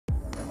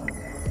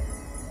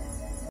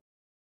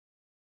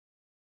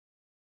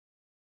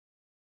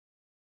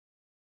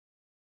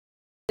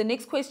The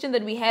next question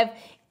that we have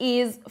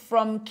is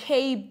from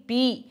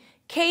KB.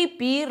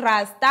 KB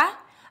Rasta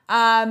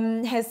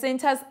has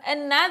sent us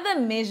another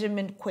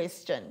measurement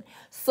question.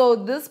 So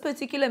this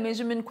particular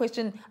measurement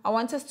question, I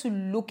want us to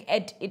look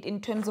at it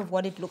in terms of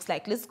what it looks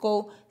like. Let's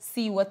go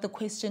see what the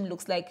question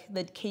looks like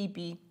that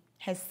KB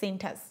has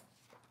sent us.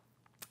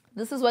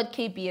 This is what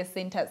KB has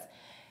sent us.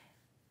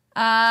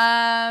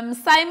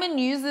 Simon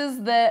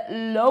uses the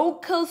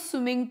local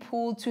swimming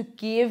pool to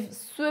give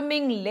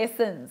swimming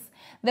lessons.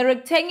 The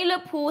rectangular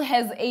pool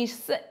has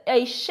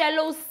a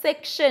shallow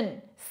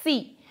section,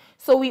 C.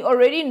 So we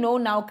already know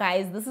now,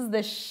 guys, this is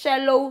the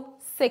shallow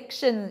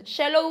section.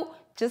 Shallow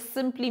just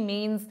simply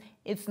means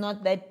it's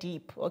not that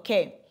deep,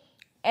 okay?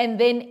 And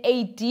then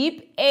a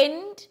deep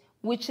end,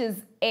 which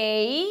is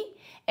A,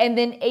 and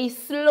then a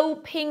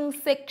sloping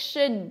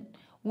section,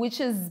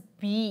 which is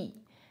B.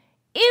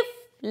 If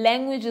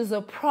language is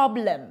a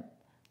problem,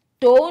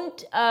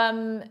 don't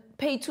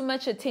pay too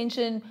much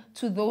attention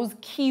to those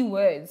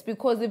keywords,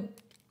 because if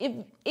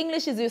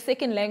English is your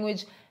second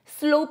language,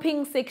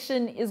 sloping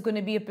section is going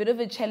to be a bit of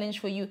a challenge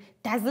for you.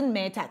 Doesn't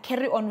matter.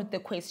 Carry on with the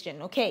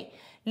question, okay?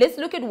 Let's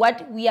look at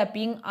what we are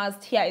being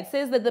asked here. It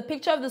says that the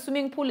picture of the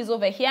swimming pool is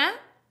over here.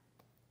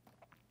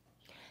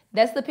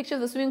 That's the picture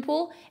of the swimming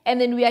pool. And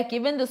then we are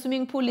given the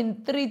swimming pool in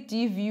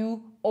 3D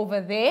view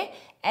over there.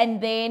 And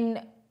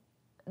then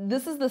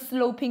this is the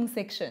sloping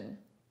section,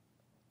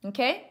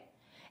 okay?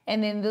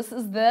 And then this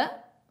is the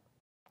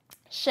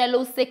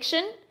shallow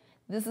section.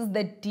 This is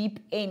the deep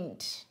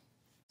end.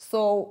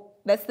 So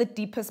that's the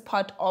deepest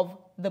part of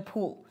the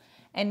pool.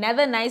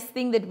 Another nice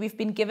thing that we've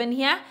been given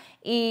here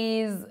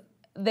is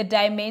the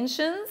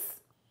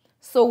dimensions.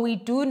 So we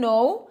do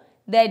know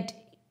that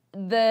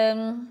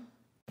the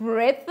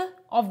breadth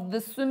of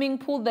the swimming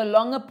pool, the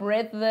longer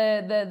breadth,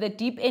 the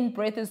deep end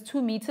breadth is 2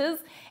 meters,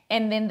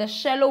 and then the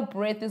shallow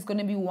breadth is going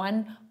to be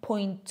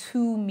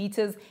 1.2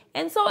 meters,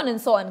 and so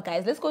on,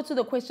 guys. Let's go to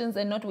the questions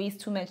and not waste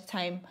too much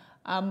time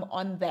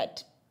on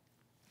that.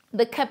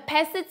 The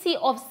capacity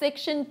of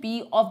section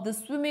B of the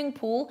swimming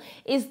pool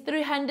is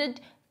 300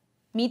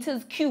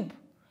 meters cube.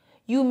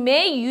 You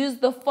may use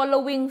the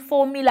following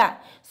formula.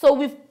 So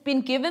we've been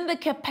given the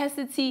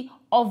capacity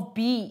of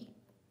B,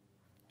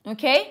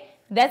 okay?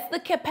 That's the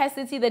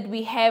capacity that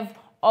we have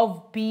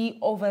of B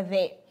over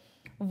there.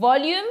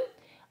 Volume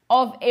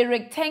of a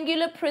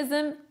rectangular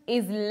prism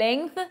is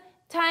length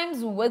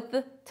times width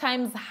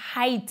times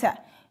height.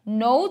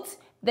 Note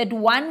that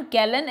 1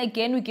 gallon,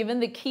 again, we're given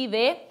the key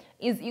there,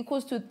 is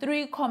equals to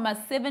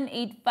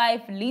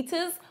 3,785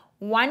 liters.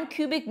 1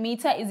 cubic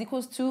meter is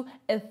equals to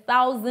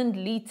 1,000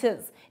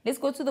 liters. Let's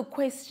go to the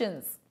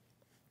questions.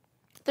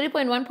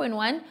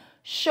 3.1.1,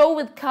 show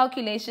with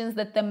calculations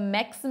that the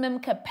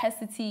maximum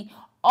capacity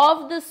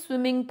of the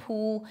swimming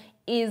pool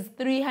is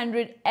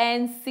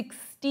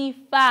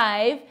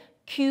 365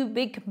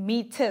 cubic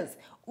meters.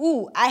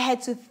 Ooh, I had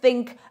to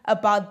think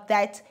about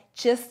that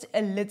just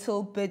a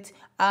little bit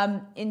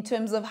in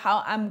terms of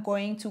how I'm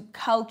going to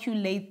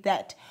calculate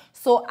that.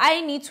 So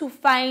I need to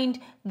find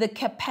the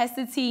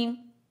capacity,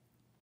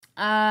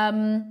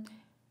 the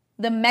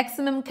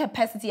maximum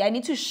capacity. I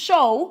need to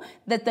show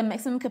that the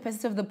maximum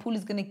capacity of the pool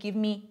is going to give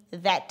me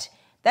that.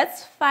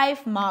 That's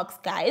 5 marks,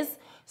 guys.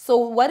 So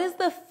what is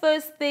the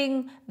first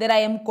thing that I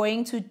am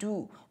going to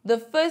do? The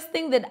first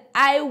thing that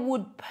I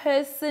would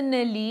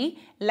personally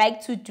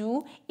like to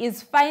do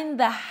is find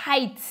the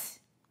height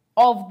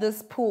of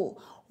this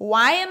pool.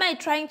 Why am I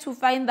trying to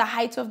find the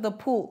height of the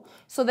pool?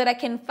 So that I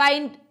can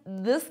find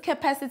this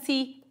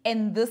capacity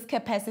and this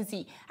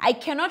capacity. I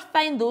cannot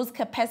find those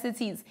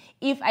capacities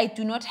if I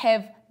do not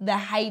have the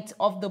height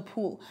of the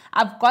pool.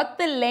 I've got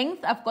the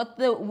length, I've got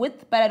the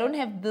width, but I don't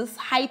have this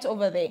height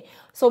over there.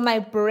 So my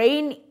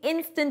brain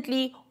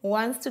instantly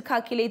wants to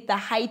calculate the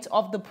height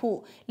of the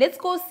pool. Let's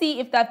go see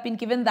if I've been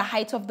given the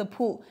height of the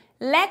pool.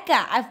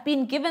 Lekker, I've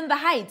been given the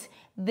height.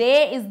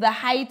 There is the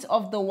height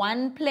of the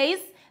one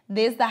place.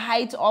 There's the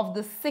height of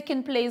the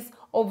second place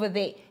over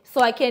there.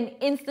 So I can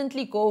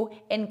instantly go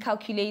and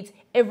calculate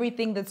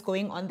everything that's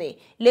going on there.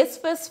 Let's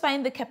first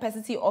find the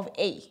capacity of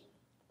A.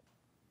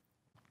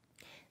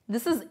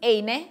 This is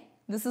A, ne?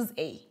 This is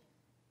A.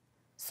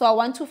 So I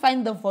want to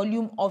find the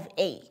volume of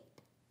A.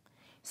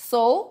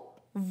 So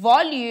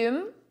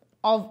volume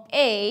of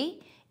A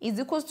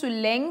is equals to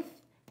length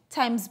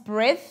times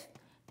breadth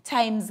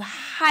times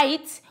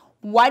height.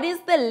 What is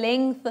the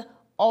length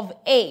of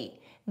A?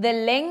 The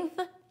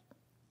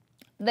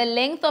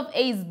length of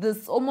A is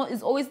this,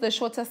 is always the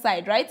shorter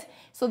side, right?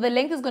 So the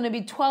length is going to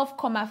be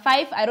 12,5.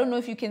 I don't know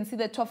if you can see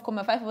the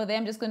 12,5 over there.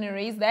 I'm just going to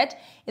erase that.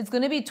 It's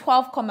going to be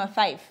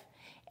 12,5.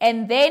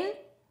 And then,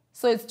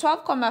 so it's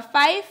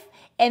 12,5,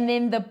 and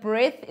then the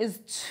breadth is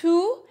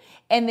 2,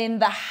 and then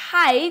the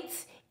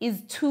height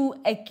is 2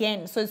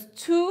 again. So it's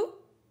 2.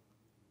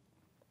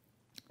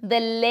 The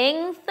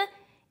length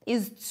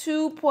is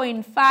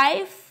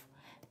 2.5.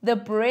 The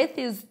breadth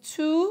is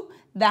 2.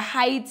 The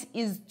height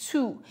is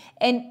 2.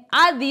 And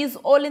are these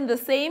all in the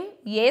same?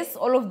 Yes,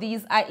 all of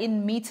these are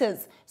in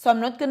meters. So I'm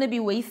not going to be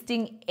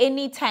wasting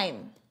any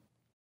time.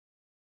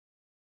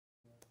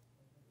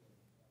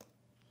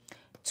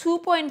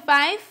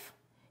 2.5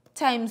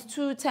 times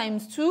 2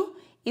 times 2.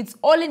 It's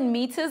all in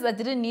meters. I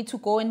didn't need to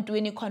go and do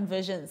any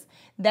conversions.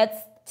 That's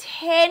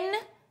 10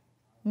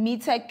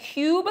 meter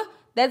cube.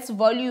 That's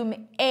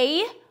volume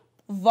A.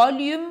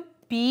 Volume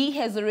B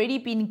has already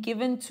been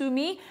given to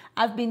me.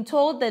 I've been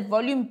told that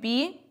volume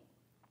B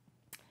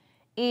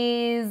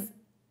is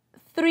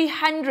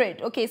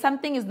 300. Okay,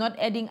 something is not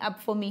adding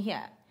up for me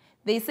here.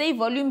 They say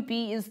volume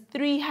B is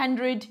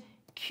 300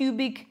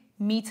 cubic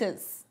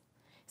meters.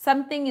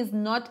 Something is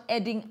not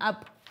adding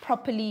up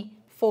properly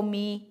for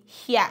me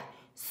here.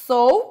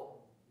 So,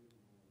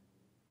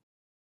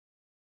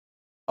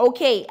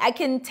 okay, I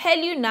can tell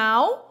you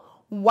now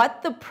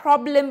what the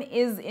problem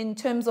is in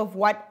terms of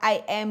what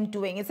I am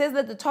doing. It says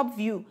that the top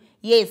view.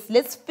 Yes,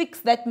 let's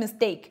fix that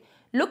mistake.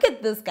 Look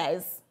at this,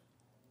 guys.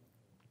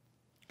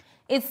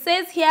 It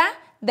says here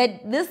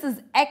that this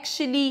is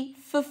actually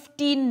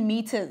 15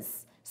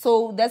 meters.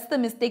 So that's the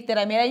mistake that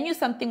I made. I knew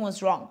something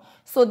was wrong.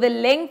 So the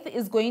length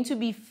is going to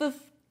be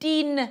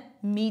 15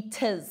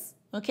 meters.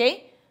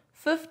 Okay?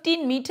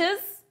 15 meters.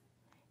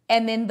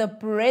 And then the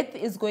breadth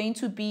is going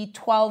to be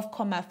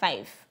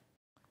 12,5.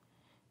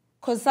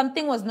 Because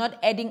something was not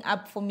adding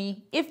up for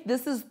me. If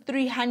this is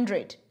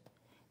 300,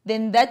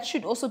 then that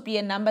should also be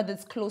a number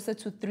that's closer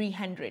to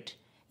 300.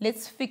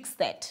 Let's fix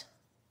that.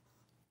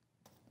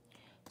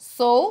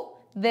 So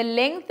the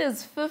length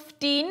is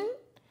 15,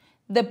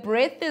 the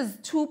breadth is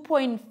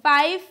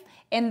 2.5,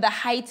 and the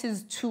height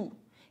is 2.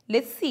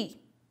 Let's see.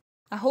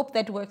 I hope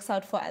that works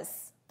out for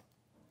us.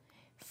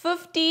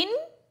 15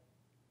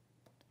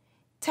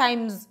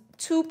 times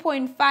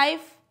 2.5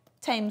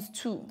 times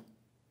 2.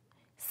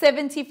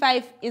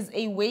 75 is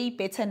a way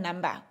better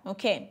number.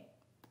 Okay.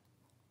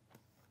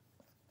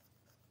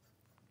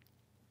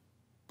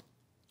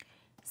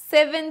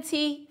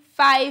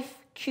 75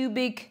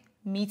 cubic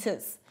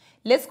meters.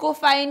 Let's go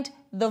find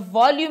the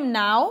volume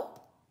now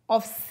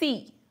of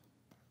C.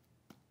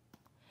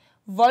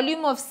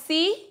 Volume of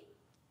C.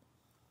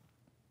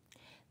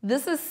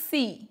 This is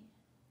C.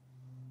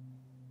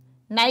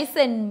 Nice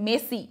and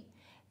messy.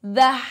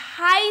 The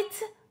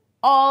height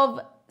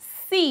of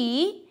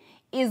C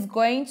is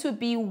going to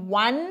be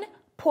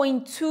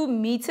 1.2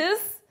 meters.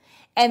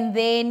 And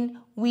then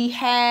we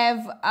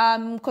have,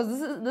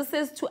 because this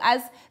is to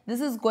us,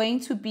 this is going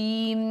to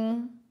be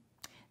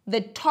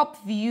the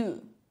top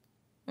view.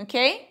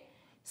 Okay?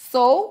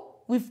 So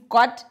we've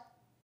got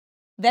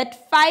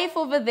that 5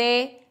 over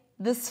there,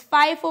 this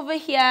 5 over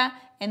here,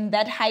 and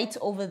that height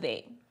over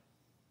there.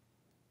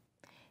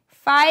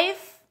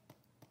 5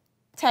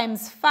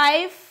 times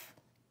 5.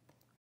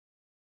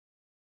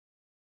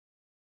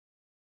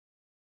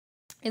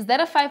 Is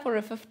that a 5 or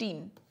a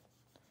 15?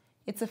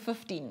 It's a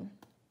 15.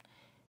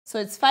 So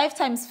it's 5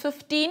 times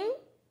 15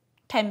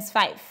 times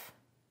 5.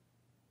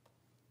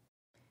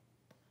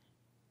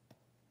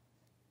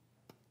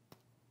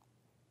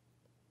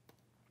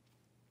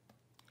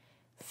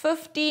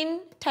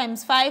 Fifteen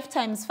times 5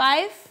 times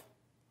 5,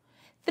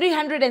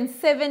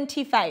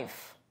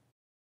 375.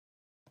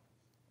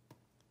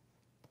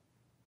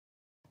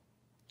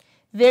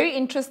 Very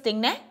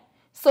interesting, ne?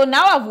 So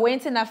now I've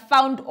went and I've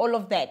found all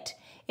of that.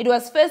 It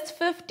was first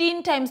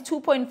 15 times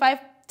 2.5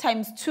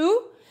 times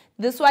 2.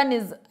 This one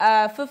is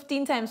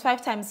 15 times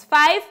 5 times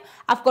 5.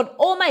 I've got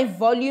all my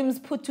volumes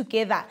put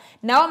together.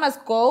 Now I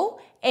must go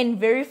and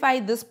verify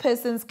this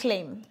person's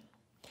claim.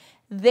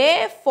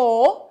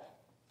 Therefore,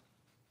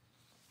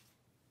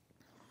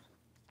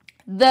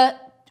 the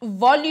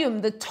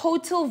volume, the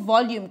total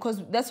volume,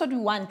 because that's what we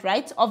want,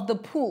 right, of the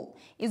pool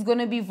is going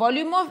to be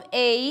volume of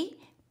A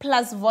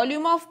plus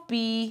volume of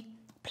B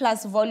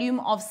plus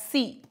volume of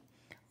C.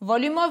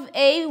 Volume of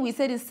A, we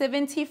said, is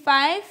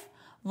 75.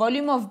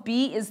 Volume of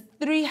B is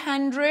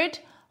 300.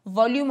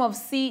 Volume of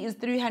C is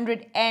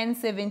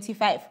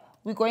 375.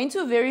 We're going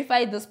to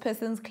verify this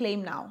person's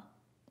claim now.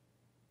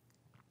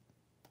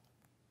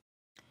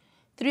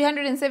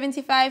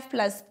 375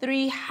 plus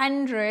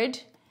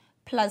 300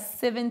 plus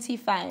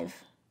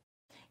 75.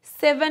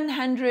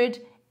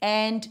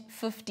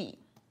 750.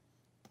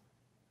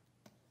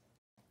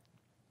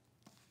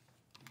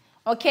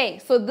 Okay,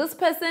 so this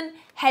person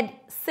had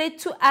said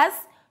to us,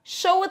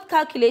 show with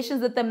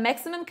calculations that the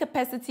maximum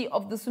capacity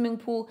of the swimming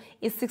pool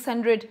is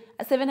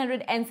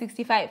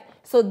 765.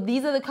 So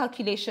these are the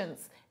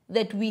calculations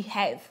that we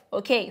have.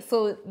 Okay,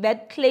 so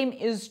that claim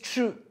is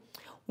true.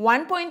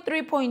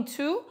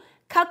 1.3.2,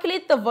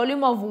 calculate the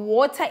volume of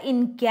water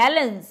in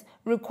gallons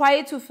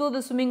required to fill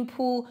the swimming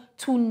pool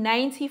to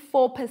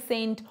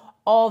 94%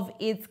 of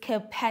its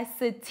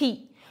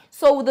capacity.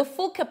 So the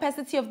full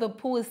capacity of the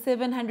pool is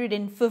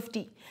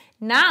 750.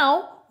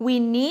 Now we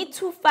need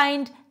to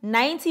find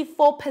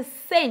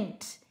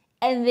 94%,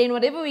 and then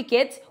whatever we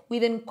get, we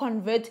then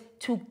convert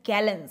to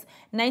gallons.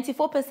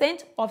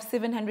 94% of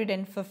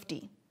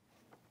 750.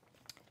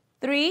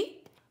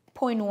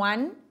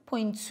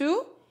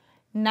 3.1.2,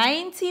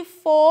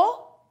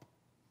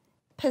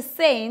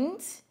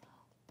 94%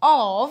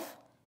 of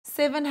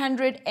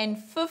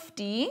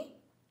 750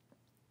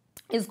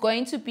 is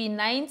going to be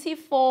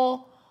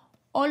 94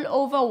 all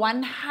over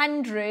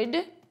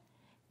 100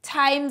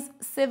 times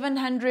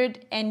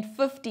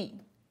 750.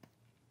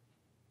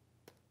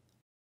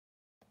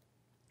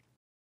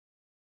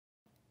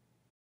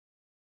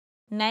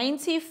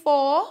 $94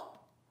 all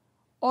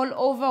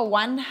over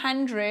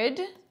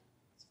 100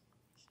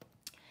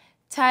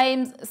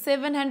 times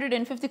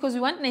 750, because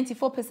we want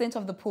 94%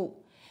 of the pool.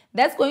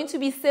 That's going to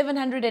be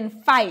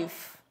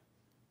 705.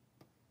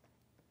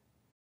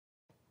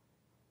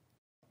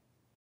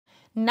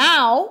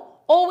 Now,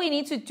 all we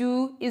need to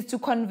do is to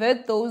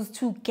convert those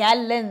to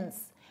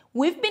gallons.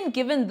 We've been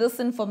given this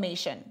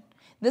information.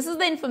 This is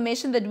the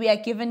information that we are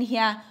given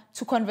here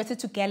to convert it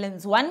to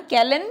gallons. 1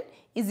 gallon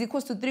is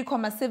equals to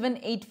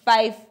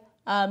 3,785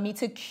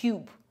 meter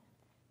cube.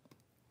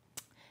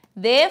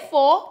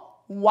 Therefore,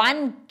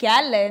 1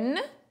 gallon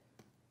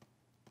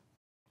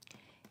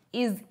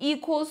is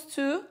equals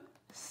to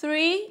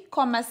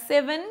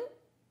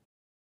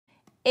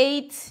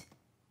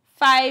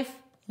 3,785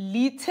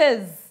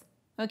 liters.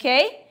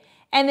 Okay?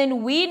 And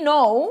then we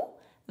know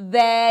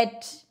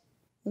that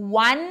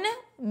 1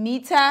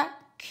 meter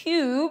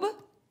cube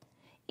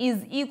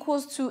is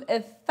equals to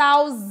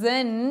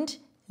 1,000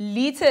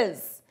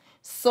 liters.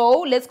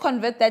 So let's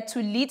convert that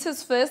to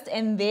liters first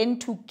and then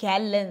to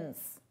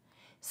gallons.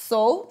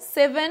 So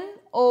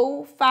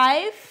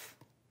 705.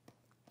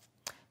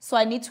 So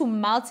I need to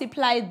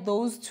multiply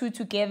those two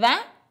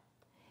together.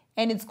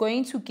 And it's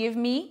going to give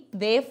me,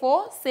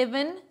 therefore,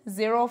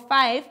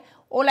 705.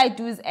 All I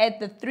do is add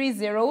the 3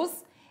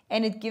 zeros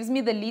and it gives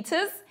me the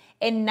liters.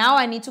 And now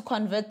I need to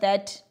convert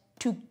that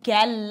to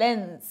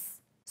gallons.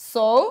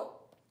 So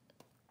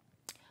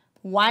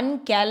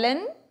 1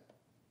 gallon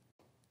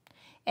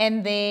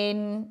and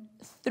then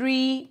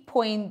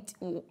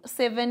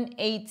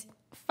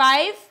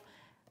 3.785,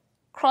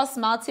 cross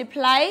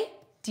multiply,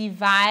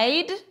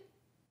 divide.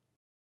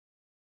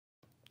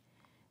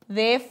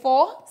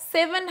 Therefore,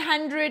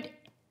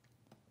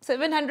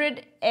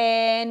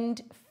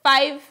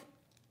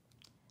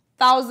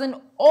 705,000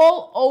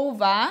 all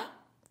over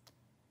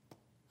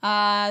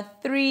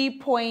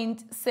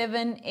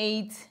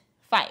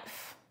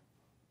 3.785.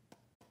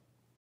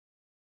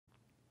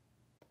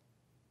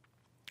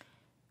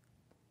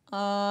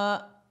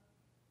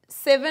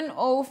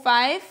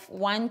 705,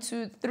 1,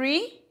 2,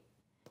 3,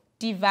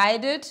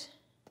 divided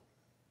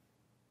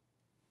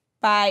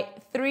by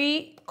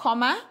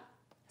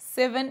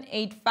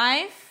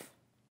 3,785.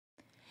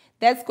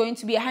 That's going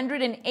to be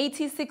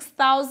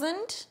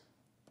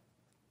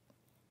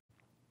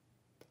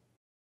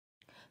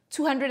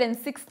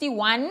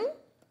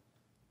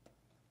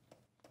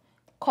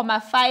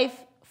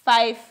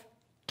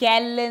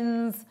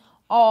gallons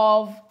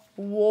of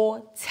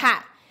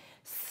water.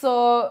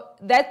 So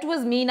that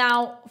was me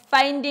now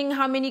finding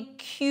how many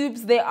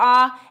cubes there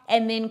are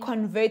and then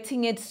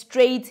converting it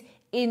straight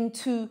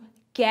into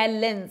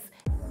gallons.